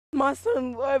My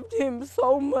son loved him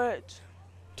so much.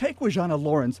 Tequajana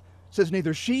Lawrence says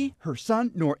neither she, her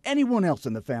son, nor anyone else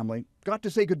in the family got to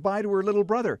say goodbye to her little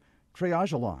brother, Trey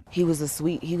Ajalon. He was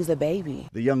a baby.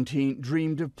 The young teen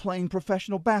dreamed of playing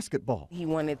professional basketball. He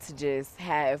wanted to just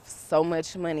have so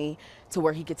much money to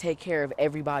where he could take care of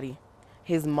everybody.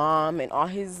 His mom and all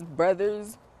his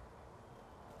brothers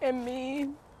and me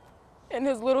and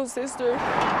his little sister.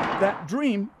 That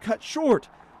dream cut short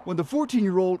when the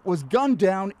 14-year-old was gunned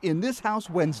down in this house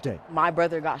Wednesday. My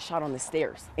brother got shot on the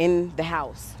stairs in the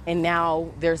house. And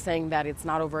now they're saying that it's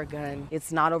not over a gun,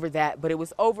 it's not over that, but it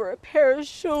was over a pair of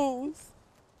shoes.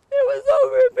 It was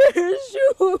over a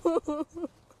pair of shoes.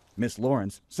 Miss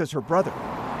Lawrence says her brother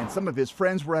and some of his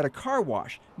friends were at a car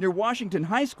wash near Washington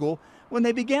High School when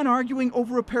they began arguing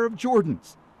over a pair of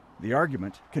Jordans. The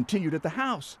argument continued at the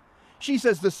house. She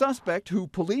says the suspect, who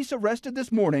police arrested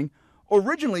this morning,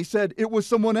 originally said it was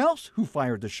someone else who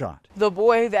fired the shot. The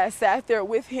boy that sat there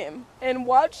with him and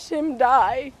watched him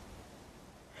die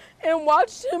and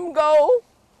watched him go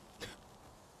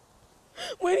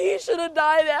when he should have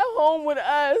died at home with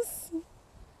us,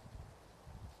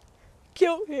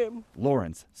 killed him.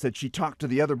 Lawrence said she talked to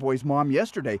the other boy's mom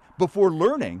yesterday before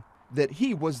learning that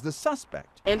he was the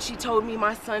suspect. And she told me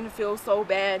my son feels so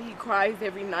bad. He cries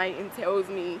every night and tells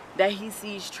me that he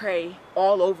sees Trey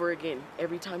all over again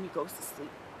every time he goes to sleep.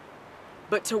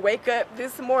 But to wake up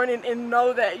this morning and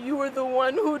know that you were the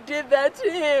one who did that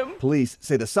to him. Police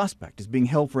say the suspect is being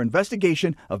held for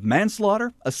investigation of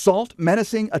manslaughter, assault,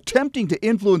 menacing, attempting to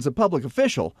influence a public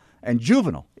official, and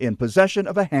juvenile in possession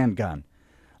of a handgun.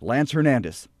 Lance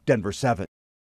Hernandez, Denver 7.